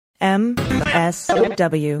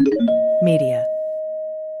MSW Media.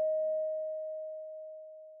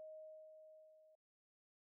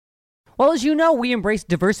 Well, as you know, we embrace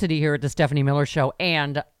diversity here at the Stephanie Miller Show,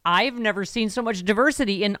 and I've never seen so much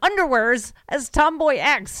diversity in underwears as Tomboy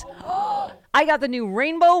X. I got the new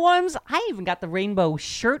rainbow ones. I even got the rainbow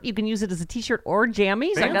shirt. You can use it as a t-shirt or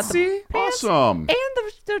jammies. Fancy? I got the pants Awesome. and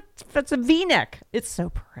it's a V-neck. It's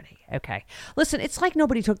so pretty. Okay. Listen, it's like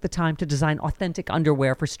nobody took the time to design authentic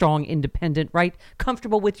underwear for strong, independent, right?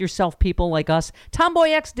 Comfortable with yourself people like us.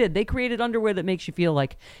 Tomboy X did. They created underwear that makes you feel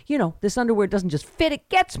like, you know, this underwear doesn't just fit, it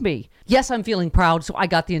gets me. Yes, I'm feeling proud, so I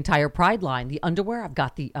got the entire Pride line. The underwear, I've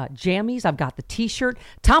got the jammies, I've got the t-shirt.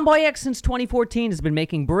 Tomboy X since 2014 has been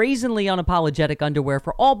making brazenly unapologetic underwear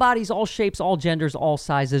for all bodies, all shapes, all genders, all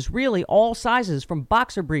sizes. Really, all sizes, from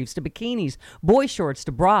boxer briefs to bikinis, boy shorts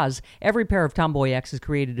to bras. Every pair of Tomboy X is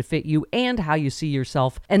created to fit you and how you see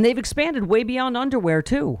yourself. And they've expanded way beyond underwear,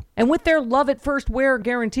 too. And with their love at first wear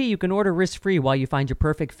guarantee, you can order risk-free while you find your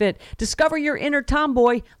perfect fit. Discover your inner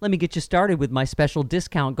tomboy. Let me get you started with my special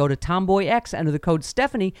discount. Go to Tomboy X, enter the code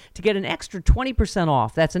Stephanie to get an extra 20%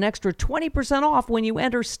 off. That's an extra 20% off when you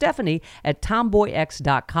enter Stephanie at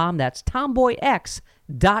tomboyx.com. That's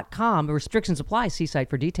tomboyx.com. Restrictions apply. See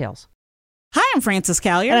site for details. Hi, I'm Frances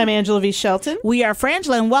Callier. And I'm Angela V. Shelton. We are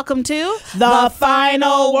Frangela, and welcome to The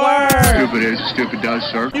Final Word. Stupid is, stupid does,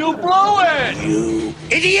 sir. You blow it! You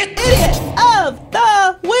Idiot of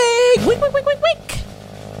the week. Week.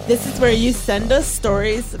 This is where you send us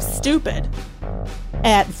stories of stupid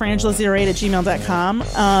at frangela08@gmail.com,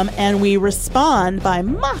 and we respond by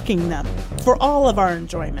mocking them for all of our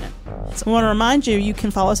enjoyment. So we want to remind you, you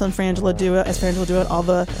can follow us on Frangela Do It, as Frangela Do It, all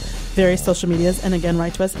the various social medias, and again,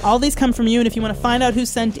 write to us. All these come from you, and if you want to find out who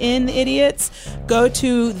sent in the idiots, go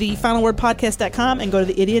to thefinalwordpodcast.com and go to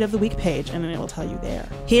the Idiot of the Week page, and it will tell you there.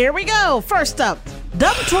 Here we go. First up,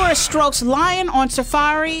 dumb tourist strokes lion on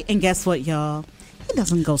safari, and guess what, y'all? It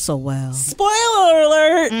doesn't go so well. Spoiler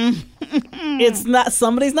alert! It's not,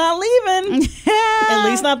 somebody's not leaving. At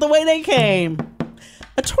least not the way they came.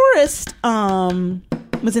 A tourist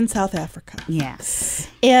was in South Africa. Yes.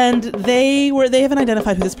 And they haven't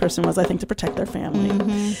identified who this person was, I think, to protect their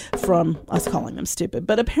family from us calling them stupid.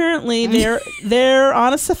 But apparently they're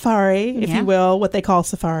on a safari, if you will, what they call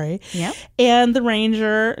safari. Yep. And the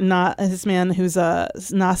ranger, not this man who's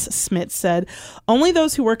Nas Smith, said, only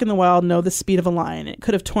those who work in the wild know the speed of a lion. It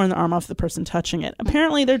could have torn the arm off the person touching it.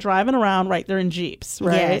 Apparently they're driving around, right? They're in Jeeps,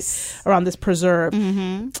 right? Yes. Around this preserve.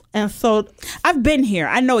 And so I've been here.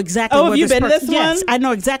 I know exactly Oh, where have you this been to this Yes, one? I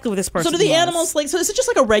know exactly where this person So do the was. animals so is it just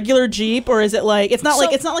like a regular Jeep, or is it like it's not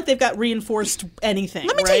like they've got reinforced anything?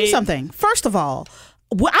 Let me tell you something. First of all,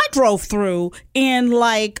 I drove through in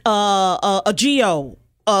like a Geo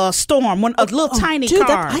Storm, a little tiny dude,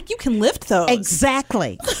 car. you can lift those.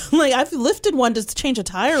 Exactly. Like I've lifted one just to change a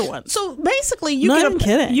tire once. So basically, you Not even get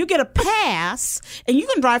kidding. you get a pass, and you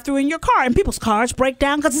can drive through in your car, and people's cars break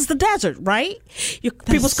down because it's the desert, right?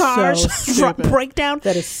 People's cars so stupid. break down.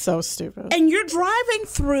 That is so stupid. And you're driving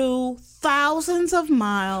through thousands of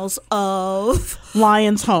miles of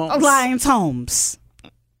Lions' homes.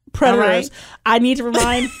 Predators. Right. I need to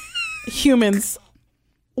remind humans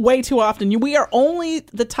way too often. We are only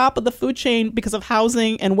the top of the food chain because of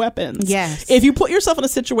housing and weapons. Yes. If you put yourself in a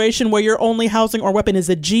situation where your only housing or weapon is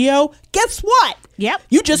a Geo, guess what? Yep.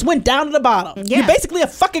 You just went down to the bottom. Yeah. You're basically a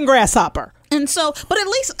fucking grasshopper. And so, but at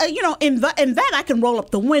least in that I can roll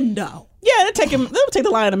up the window. Yeah, it'll take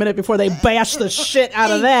the lion a minute before they bash the shit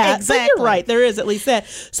out of that. Exactly. But you're right. There is at least that.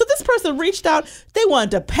 So this person reached out. They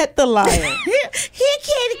wanted to pet the lion. Here,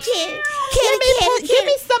 kitty. Give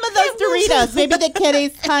me some of those Doritos. Maybe the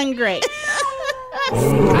kitty's hungry.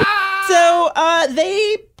 So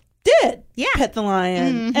they did pet the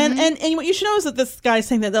lion. And what you should know is that this guy's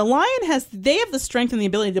saying that the lion have the strength and the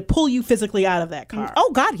ability to pull you physically out of that car.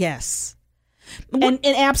 Oh God, yes. And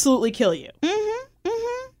absolutely kill you.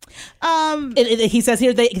 He says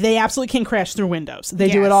here they absolutely can crash through windows. They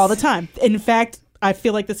do it all the time. In fact, I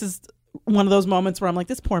feel like this is one of those moments where I'm like,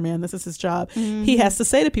 this poor man, this is his job. He has to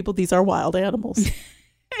say to people, these are wild animals.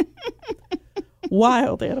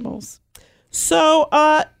 Wild animals. So,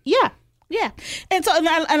 yeah. And so, and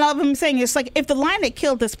I'm saying, it's like, if the lion had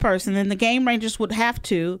killed this person, then the game rangers would have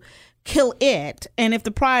to kill it, and if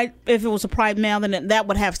it was a pride male, then that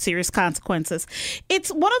would have serious consequences. It's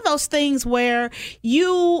one of those things where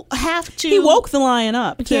you have to. He woke the lion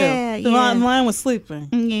up too. Yeah, the lion was sleeping.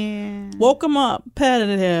 Yeah, woke him up,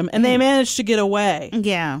 petted him, and they managed to get away.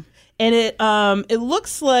 Yeah, and it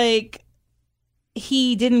looks like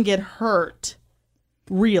he didn't get hurt,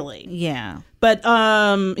 really. Yeah, But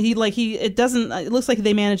it looks like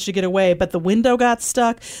they managed to get away, but the window got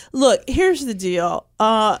stuck. Look, here's the deal.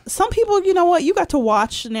 Some people, you know what? You got to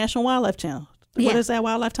watch the National Wildlife Channel. Yeah. What is that,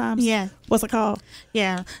 Wildlife Times? Yeah. What's it called?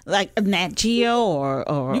 Yeah, like Nat Geo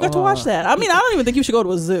or You got to watch that. I mean, I don't even think you should go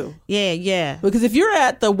to a zoo. Yeah. Because if you're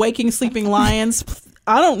at the Waking Sleeping Lions,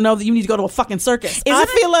 I don't know that you need to go to a fucking circus. I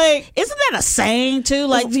feel like, isn't that a saying too?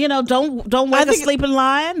 Like, don't wake a sleeping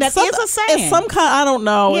lion. That is a saying. It's some kind. I don't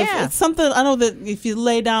know. Yeah. It's something. I know that if you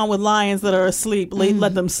lay down with lions that are asleep,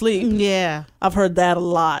 let them sleep. Yeah. I've heard that a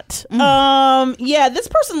lot. Yeah, this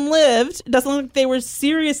person lived. Doesn't look like they were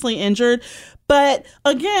seriously injured. But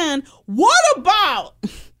again, what about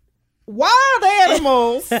wild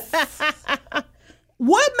animals?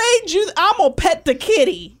 What made you? I'm gonna pet the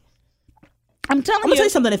kitty. I'm telling I'm gonna tell you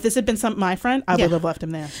something. If this had been my friend, I would have left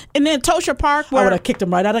him there. And then Tosha Park, I would have kicked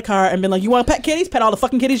him right out of the car and been like, "You want to pet kitties? Pet all the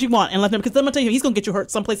fucking kitties you want," and left him. Because I'm gonna tell you, he's gonna get you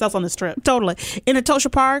hurt someplace else on this trip. Totally. In the Tosha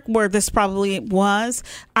Park, where this probably was,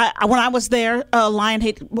 when I was there, a lion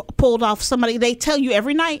had pulled off somebody. They tell you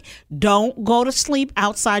every night, don't go to sleep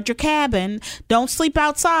outside your cabin. Don't sleep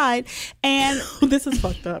outside. And this is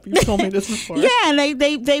fucked up. You told me this before. Yeah, and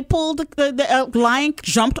they pulled the lion,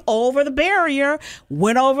 jumped over the barrier,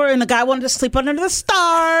 went over, and the guy wanted to sleep under the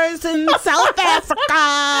stars in South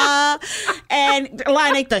Africa, and the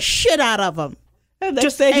lion ate the shit out of him.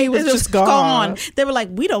 Just say he was just gone. They were like,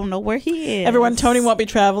 we don't know where he is. Everyone, Tony won't be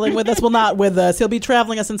traveling with us. Well, not with us. He'll be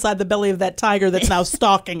traveling us inside the belly of that tiger that's now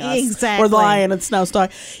stalking us. Exactly. Or the lion that's now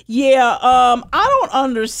stalking. Yeah, I don't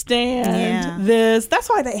understand this. That's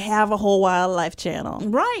why they have a whole wildlife channel.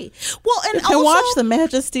 Right. Well, and you can watch the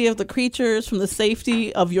majesty of the creatures from the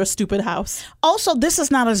safety of your stupid house. Also, this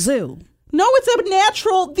is not a zoo. No, it's a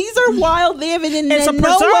natural. These are wild. They have in no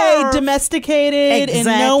preserve. way domesticated.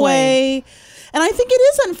 Exactly. In no way. And I think it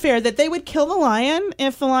is unfair that they would kill the lion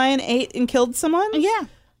if the lion ate and killed someone. Yeah.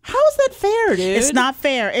 How is that fair, dude? It's not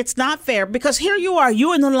fair. It's not fair because here you are.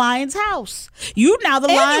 You in the lion's house. You now the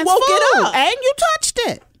lion's woke food, it up. and you touched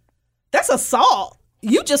it. That's assault.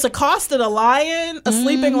 You just accosted a lion, a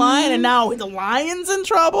sleeping lion, and now the lion's in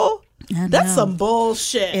trouble. That's some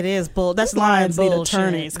bullshit. It is bull. That's lions lion need bullshit.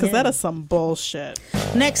 attorneys because that is some bullshit.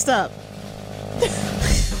 Next up,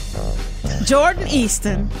 Jordan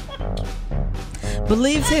Easton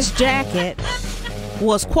believes his jacket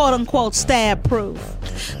was quote unquote stab proof.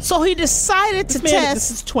 So he decided to test.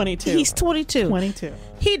 This is 22. He's 22. 22.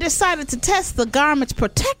 He decided to test the garment's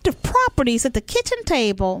protective properties at the kitchen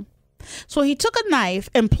table. So he took a knife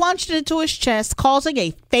and plunged it into his chest, causing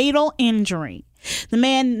a fatal injury. The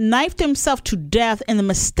man knifed himself to death in the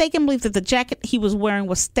mistaken belief that the jacket he was wearing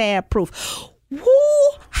was stab proof.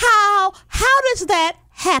 How does that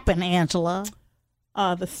happen, Angela?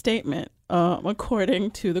 The statement, according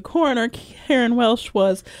to the coroner, Karen Welsh,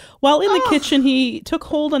 was, while in the kitchen, he took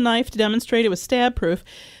hold of a knife to demonstrate it was stab-proof,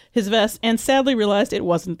 his vest, and sadly realized it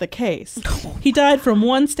wasn't the case. He died from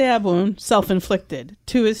one stab wound, self-inflicted,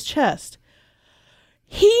 to his chest.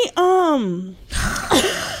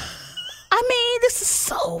 I mean, this is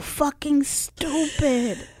so fucking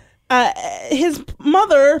stupid. His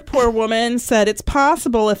mother, poor woman, said it's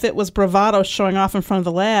possible if it was bravado showing off in front of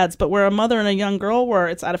the lads, but where a mother and a young girl were,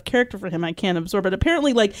 it's out of character for him. I can't absorb it.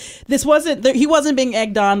 Apparently, like, he wasn't being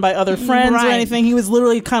egged on by other friends or anything. He was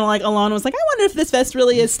literally kind of like alone. Was like, I wonder if this vest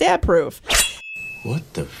really is stab proof.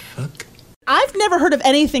 What the fuck? I've never heard of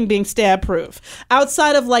anything being stab proof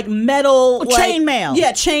outside of like metal chainmail.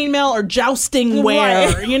 Yeah, chainmail or jousting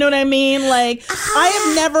wear. Right. You know what I mean? Like I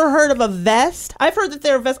have never heard of a vest. I've heard that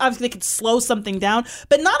there are vests, obviously they could slow something down,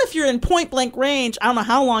 but not if you're in point blank range. I don't know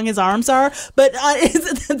how long his arms are, but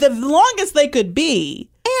the longest they could be.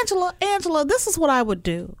 Angela, this is what I would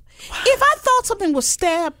do. If I thought something was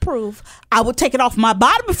stab proof, I would take it off my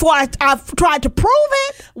body before I tried to prove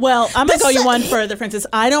it. Well, I'm going to go you one further, Francis.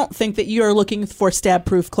 I don't think that you're looking for stab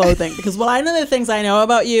proof clothing because one of the things I know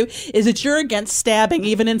about you is that you're against stabbing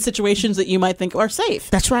even in situations that you might think are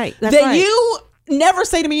safe. That's right. You never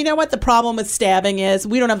say to me, you know what the problem with stabbing is?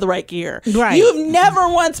 We don't have the right gear. Right. You've never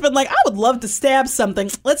once been like, I would love to stab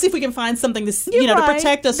something. Let's see if we can find something to to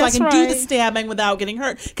protect us so I can do the stabbing without getting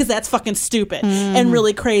hurt, because that's fucking stupid and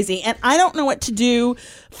really crazy. And I don't know what to do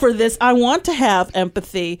for this. I want to have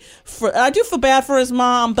empathy I do feel bad for his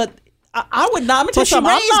mom, but I would not. I'm gonna tell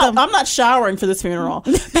you something. I'm not showering for this funeral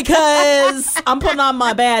because I'm putting on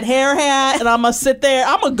my bad hair hat and I'm gonna sit there.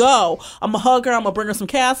 I'm gonna hug her. I'm gonna bring her some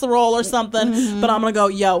casserole or something. But I'm gonna go,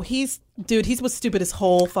 yo, he was stupid his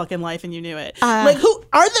whole fucking life and you knew it. You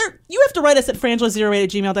have to write us at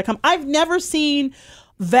frangela08@gmail.com. I've never seen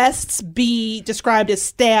vests be described as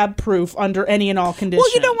stab proof under any and all conditions.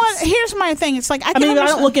 Well, you know what? Here's my thing. It's like I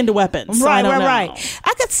don't look into weapons. So I don't know.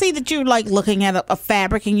 I could see that you're like looking at a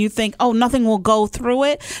fabric and you think, oh, nothing will go through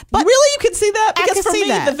it. But really, you can see that? I Because can for see me,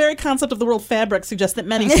 that. the very concept of the word fabric suggests that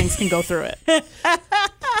many things can go through it.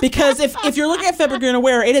 Because if you're looking at fabric you're going to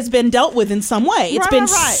wear, it has been dealt with in some way. It's been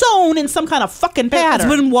sewn in some kind of fucking pattern.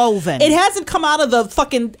 It's been woven. It hasn't come out of the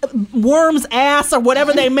fucking worm's ass or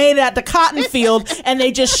whatever they made at the cotton field and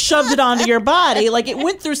they just shoved it onto your body. Like, it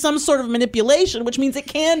went through some sort of manipulation, which means it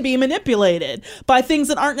can be manipulated by things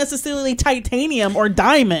that aren't necessarily titanium or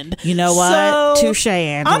diamend. You know what? So, Touche,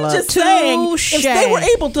 Angela. I'm just saying, if they were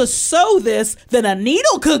able to sew this, then a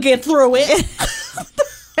needle could get through it.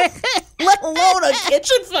 Let alone a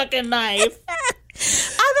kitchen fucking knife.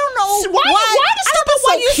 I don't know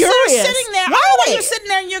Why you're curious? sitting there. Why You're sitting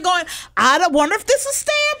there and you're going, I don't wonder if this is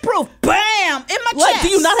stamp proof. Bam! In my Like, chest. do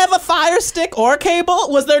you not have a fire stick or a cable?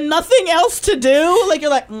 Was there nothing else to do? Like, you're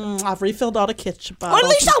like, I've refilled all the kitchen Or bottles. at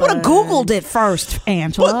least I would have Googled it first,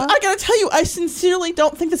 Angela. But I gotta tell you, I sincerely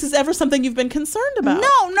don't think this is ever something you've been concerned about. No.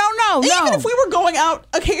 Even if we were going out,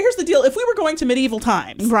 okay, here's the deal. If we were going to medieval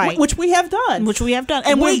times, Right. which we have done.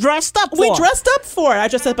 And we dressed up for. We dressed up for it. I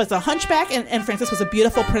dressed up as a hunchback, and Frances was a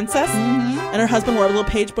beautiful princess, and her husband wore a little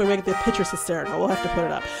page boy wig. The picture's hysterical. We'll have to put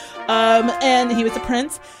it up. And he was a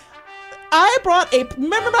prince. I brought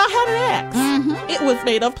remember I had an axe. It was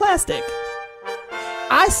made of plastic.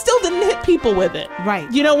 I still didn't hit people with it.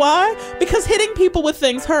 Right. You know why? Because hitting people with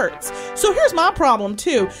things hurts. So here's my problem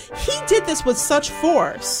too. He did this with such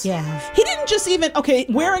force. Yeah. He didn't just even,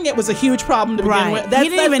 wearing it was a huge problem to begin with. He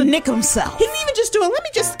didn't even nick himself. He didn't even just do it.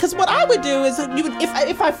 Because what I would do is,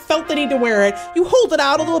 if I felt the need to wear it, you hold it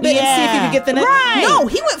out a little bit and see if you could get the neck. Right. No,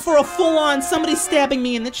 he went for a full-on somebody stabbing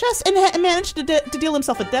me in the chest and managed to deal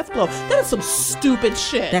himself a death blow. That is some stupid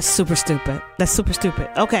shit. That's super stupid.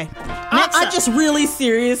 Okay. I just really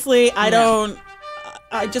seriously,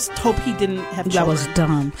 I just hope he didn't have children. That was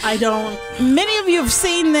dumb. I don't. Many of you have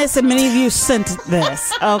seen this and many of you sent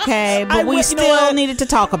this, okay? But we still needed to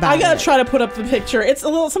talk about it. I gotta try to put up the picture. It's a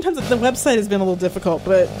little, sometimes the website has been a little difficult,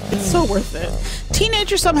 but it's so worth it.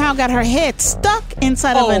 Teenager somehow got her head stuck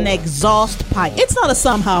inside of an exhaust pipe. It's not a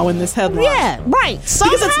somehow in this headline. Yeah, right.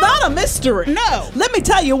 Somehow? Because it's not a mystery. No. Let me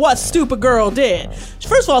tell you what stupid girl did.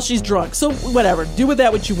 First of all, she's drunk, so whatever. Do with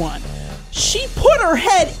that what you want. She put her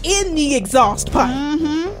head in the exhaust pipe.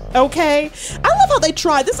 Okay? I love how they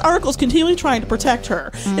tried. This article's continually trying to protect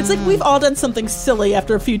her. It's like we've all done something silly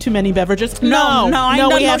after a few too many beverages. No, I ain't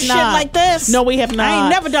done no shit like this. No, we have not. I ain't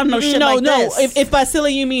never done no shit like this. No, if by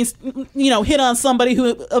silly you mean, hit on somebody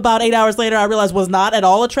who about 8 hours later I realized was not at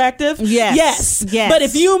all attractive. Yes. But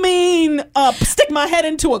if you mean stick my head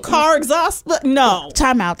into a car exhaust, no.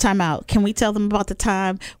 Time out. Can we tell them about the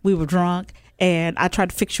time we were drunk? And I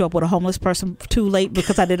tried to fix you up with a homeless person too late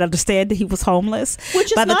because I didn't understand that he was homeless.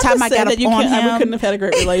 Which is by the not time to I say got that up on him, we couldn't have had a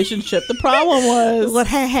great relationship. The problem was what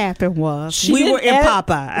had happened was we were in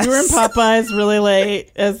Popeyes. We were in Popeyes really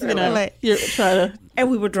late, as you know. late. You're trying to,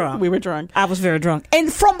 and we were drunk. I was very drunk,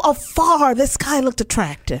 and from afar, this guy looked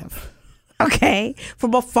attractive. Okay,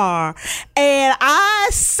 from afar, and I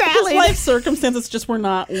sallied. His life circumstances just were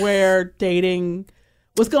not where dating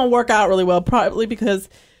was going to work out really well. Probably because.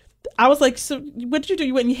 I was like, so what did you do?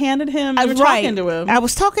 You went and you handed him? You were talking to him. I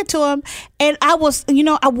was talking to him, and I was,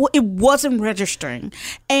 it wasn't registering.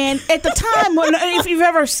 And at the time, if you've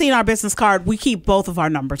ever seen our business card, we keep both of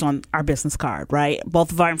our numbers on our business card, right?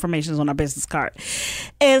 Both of our information is on our business card.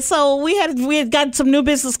 And so we had gotten some new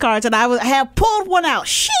business cards, and I had pulled one out.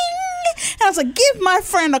 Shing! And I was like, give my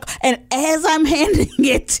friend a... And as I'm handing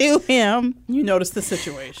it to him... You noticed the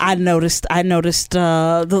situation. I noticed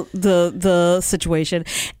the situation.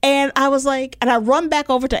 And I was like... And I run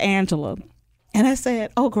back over to Angela. And I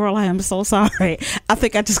said, oh, girl, I am so sorry. I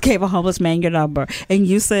think I just gave a homeless man your number. And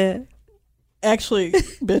you said... Actually,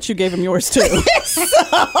 bitch, you gave him yours too.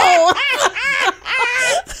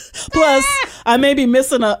 Plus, I may be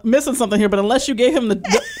missing something here, but unless you gave him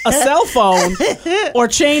a cell phone or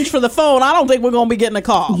change for the phone, I don't think we're going to be getting a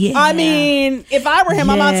call. Yeah. I mean, if I were him,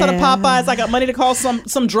 I'm outside of Popeyes. I got money to call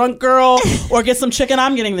some drunk girl or get some chicken.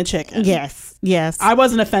 I'm getting the chicken. Yes. I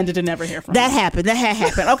wasn't offended to never hear from that her. happened. That had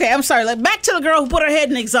happened. Okay, I'm sorry. Back to the girl who put her head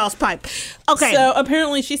in the exhaust pipe. Okay. So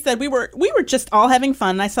apparently she said we were just all having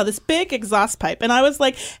fun, and I saw this big exhaust pipe, and I was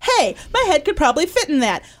like, hey, my head could probably fit in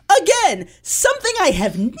that. Again, something I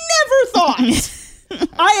have never thought.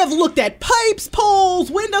 I have looked at pipes,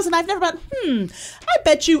 poles, windows, and I've never thought, I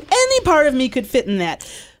bet you any part of me could fit in that.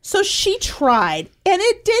 So she tried, and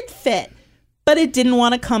it did fit. but it didn't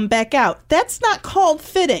want to come back out. That's not called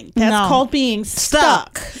fitting. That's No. called being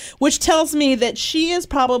stuck, which tells me that she is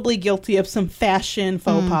probably guilty of some fashion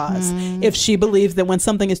faux pas if she believes that when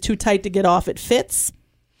something is too tight to get off, it fits.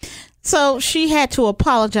 So she had to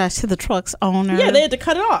apologize to the truck's owner. Yeah, they had to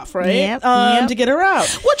cut it off, right? Yep, To get her out.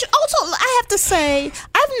 Which also, I have to say,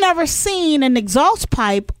 I've never seen an exhaust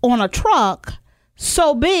pipe on a truck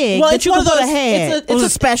so big that you can put a head. It was a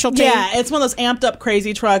specialty. Yeah, it's one of those amped up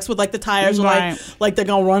crazy trucks with like the tires are Right. like they're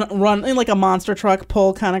gonna run in like a monster truck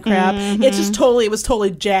pull kind of crap. It's just it was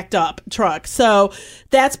totally jacked up truck. So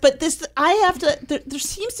but this I have to. There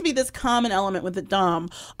seems to be this common element with the Dom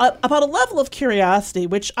about a level of curiosity,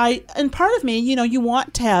 which and part of me, you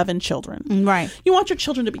want to have in children. Right. You want your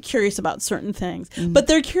children to be curious about certain things, but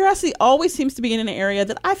their curiosity always seems to be in an area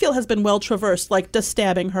that I feel has been well traversed, like does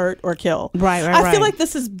stabbing hurt or kill? Right. I feel like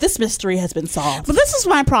this mystery has been solved. But this is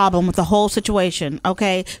my problem with the whole situation.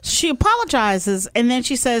 Okay, she apologizes and then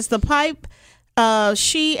she says the pipe.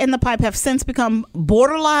 She and the pipe have since become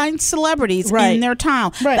borderline celebrities Right. in their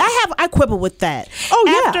town. Right. I quibble with that.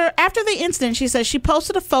 Oh, yeah. After the incident, she says she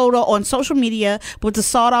posted a photo on social media with the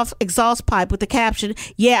sawed-off exhaust pipe with the caption,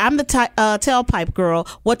 "Yeah, I'm the tailpipe girl.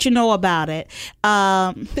 What you know about it?"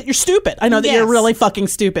 That you're stupid. I know that you're Yes. really fucking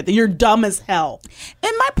stupid. That you're dumb as hell.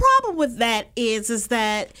 And my problem with that is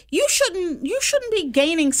that you shouldn't be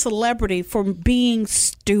gaining celebrity for being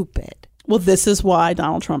stupid. Well, this is why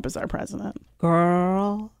Donald Trump is our president.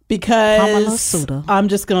 Girl. Because Suda. I'm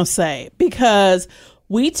just going to say, because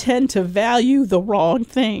we tend to value the wrong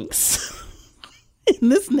things in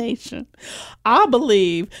this nation. I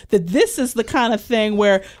believe that this is the kind of thing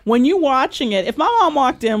where when you're watching it, if my mom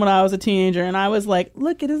walked in when I was a teenager and I was like,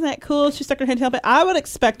 look, isn't that cool? She stuck her head to help it. I would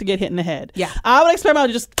expect to get hit in the head. Yeah. I would expect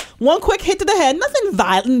just one quick hit to the head. Nothing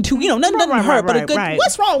violent to, nothing hurt, but a good,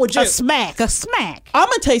 what's wrong with you? A smack. I'm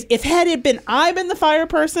going to tell you, if I been the fire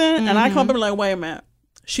person and I come up and be like, wait a minute.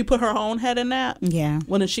 She put her own head in that. Yeah.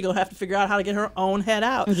 When is she gonna have to figure out how to get her own head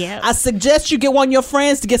out? Yeah. I suggest you get one of your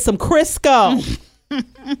friends to get some Crisco.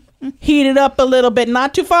 Heat it up a little bit,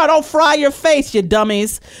 not too far. Don't fry your face, you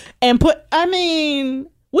dummies. And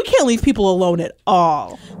we can't leave people alone at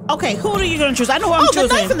all. Okay, who are you going to choose? I know who I'm choosing.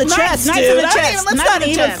 The knife in the chest, Knife dude. in the chest. Let's not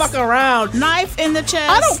even fuck around. Knife in the chest.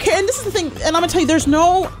 I don't care. And this is the thing. And I'm gonna tell you,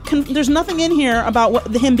 there's nothing in here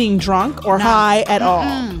about him being drunk or high at all.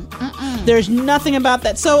 There's nothing about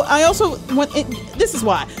that. So I also this is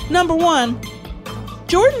why. Number one,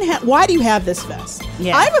 Jordan, why do you have this vest?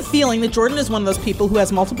 Yeah. I have a feeling that Jordan is one of those people who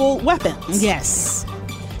has multiple weapons. Yes.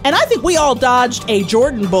 And I think we all dodged a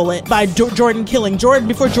Jordan bullet by Jordan killing Jordan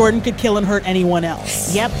before Jordan could kill and hurt anyone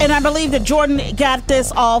else. Yep. And I believe that Jordan got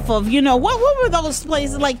this off of, what were those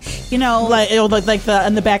places like the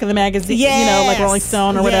in the back of the magazine, Yes. like Rolling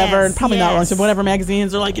Stone or whatever, and probably not Rolling Stone, whatever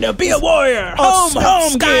magazines are like, be a warrior, home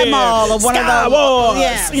Sky gear, Mall or one of Sky those. Wars.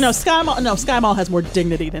 Yes. Sky Mall has more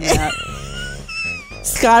dignity than that.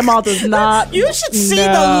 Sky Mall does not. You should see the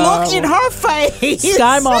look in her face.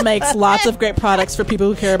 Sky Mall makes lots of great products for people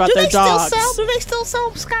who care about their dogs. Do they still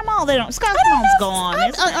sell Sky Mall? They don't. Sky Mall's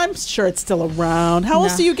gone. I'm sure it's still around. How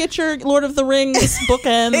else do you get your Lord of the Rings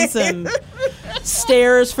bookends and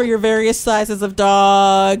stairs for your various sizes of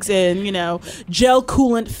dogs and, gel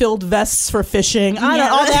coolant filled vests for fishing? I don't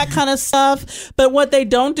know, all that kind of stuff. But what they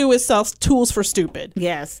don't do is sell tools for stupid.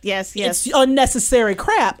 Yes. It's unnecessary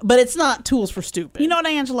crap, but it's not tools for stupid. You know what,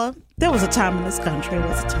 Angela? There was a time in this country.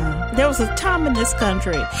 There was a time in this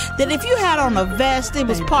country that if you had on a vest, it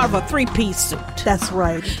was part of a 3-piece suit. That's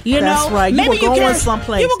right. That's right. Maybe you were going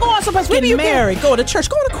someplace. You were going someplace. Getting married, go to church,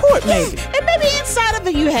 go to court, maybe. And maybe inside of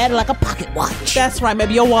it you had like a pocket watch. That's right.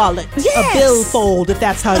 Maybe a wallet. Yes. A billfold, if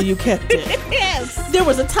that's how you kept it. Yes. There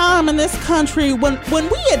was a time in this country when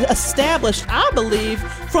we had established, I believe,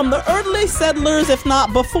 from the early settlers, if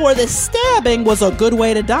not before, that stabbing was a good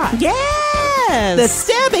way to die. Yes. That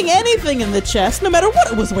stabbing anything in the chest, no matter what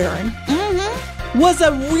it was wearing, was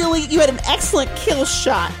you had an excellent kill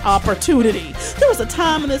shot opportunity. There was a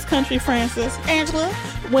time in this country, Francis, Angela,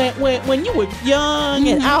 when you were young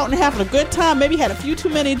and out and having a good time, maybe had a few too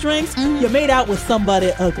many drinks, you made out with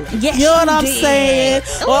somebody ugly. Yes, you know what I'm did. saying?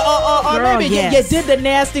 Or Girl, maybe you did the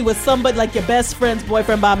nasty with somebody like your best friend's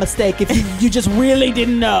boyfriend by mistake if you just really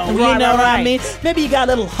didn't know. You know what I mean? Maybe you got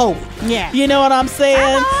a little hope. Yeah. You know what I'm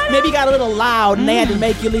saying? Maybe you got a little loud and they had to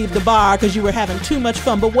make you leave the bar because you were having too much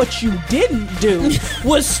fun. But what you didn't do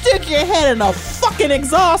was stick your head in a fucking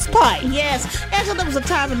exhaust pipe. Yes. Angela, there was a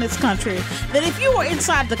time in this country that if you were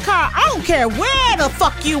inside the car, I don't care where the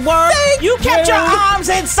fuck you were, you kept your arms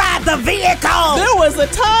inside the vehicle. There was a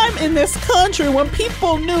time in this country when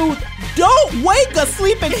people knew Don't wake a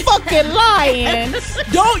sleeping fucking lion.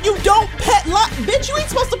 Don't pet bitch, you ain't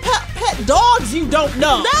supposed to pet dogs you don't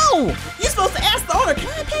know. No. You're supposed to ask the owner, can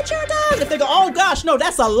I pet your dog? If they go, oh gosh, no,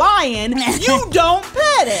 that's a lion, you don't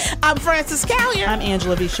pet it. I'm Frances Callier. I'm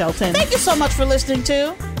Angela V. Shelton. Thank you so much for listening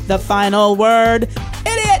to The Final Word,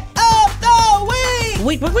 Idiot of the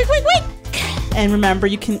Week. Week. And remember,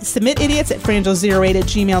 you can submit idiots at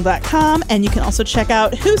frangel08@gmail.com, and you can also check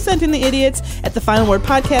out Who Sent in the Idiots at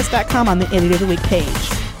thefinalwordpodcast.com on the Idiot of the Week page.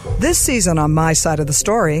 This season on My Side of the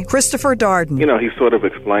Story, Christopher Darden. You know, he sort of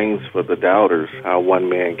explains for the doubters how one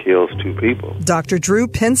man kills two people. Dr. Drew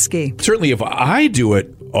Pinsky. Certainly if I do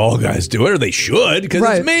it, all guys do it, or they should, because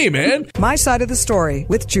It's me, man. My Side of the Story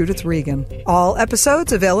with Judith Regan. All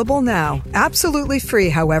episodes available now. Absolutely free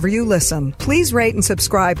however you listen. Please rate and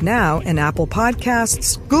subscribe now in Apple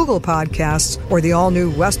Podcasts, Google Podcasts, or the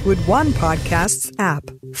all-new Westwood One Podcasts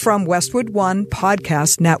app. From Westwood One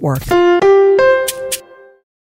Podcast Network.